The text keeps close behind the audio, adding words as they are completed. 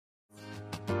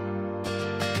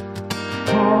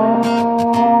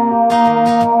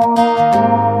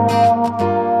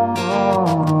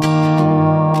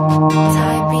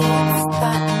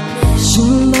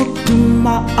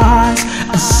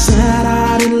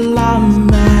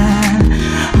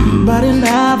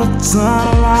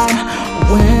around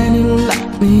when you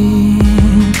left me,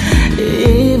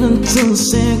 even to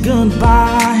say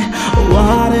goodbye.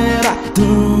 What did I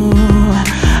do?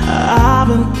 I've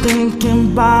been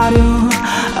thinking about you,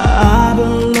 I've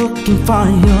been looking for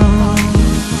you.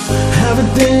 Every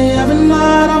day, every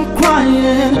night I'm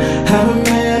crying, every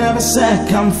minute, every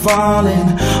second I'm falling.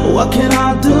 What can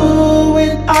I do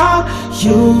without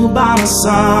you by my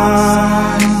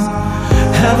side?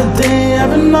 Every day,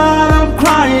 every night I'm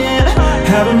crying,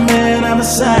 every minute, every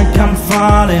second I'm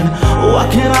falling.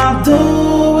 What can I do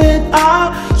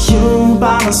without you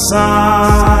by my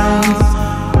side?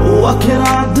 What can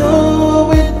I do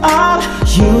without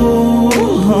you?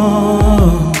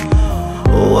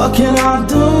 What can I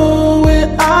do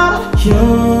without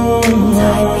you?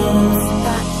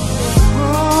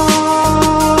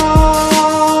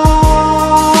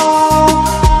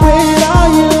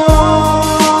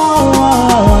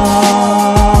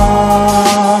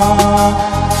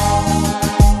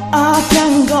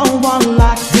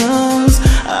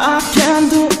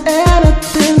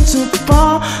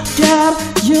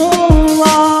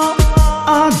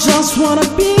 Wanna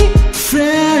be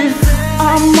free,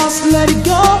 I must let it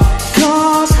go,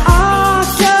 cause I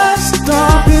can't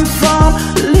stop it from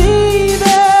leaving.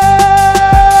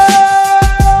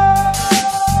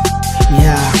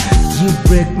 Yeah, you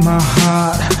break my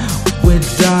heart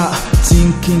without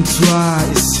thinking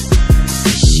twice.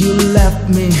 You left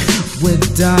me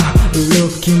without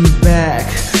looking back,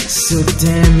 so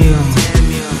damn you.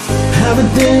 Every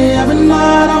day, every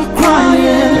night I'm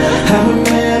crying, every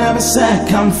minute, every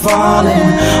second I'm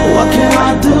falling. What can I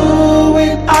do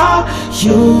without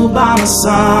you by my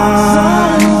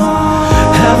side?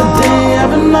 Every day,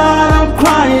 every night I'm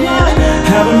crying,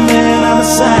 every minute, every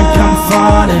second I'm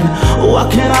falling. What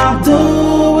can I do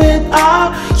without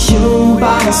you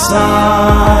by my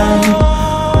side?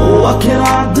 What can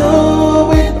I do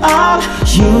without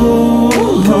you?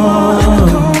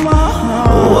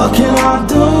 What can I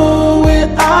do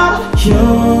without you?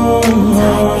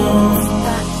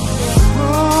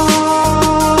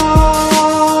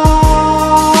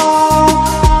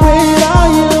 Without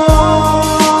you,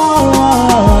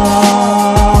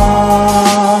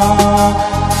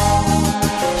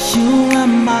 you are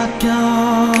my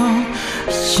girl,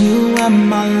 you are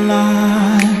my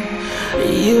life,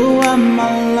 you are my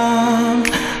love,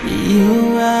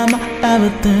 you are my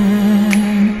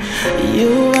everything.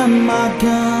 You are my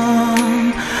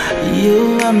girl,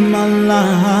 you are my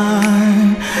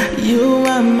life, you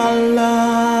are my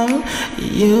love,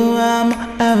 you are my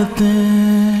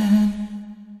everything.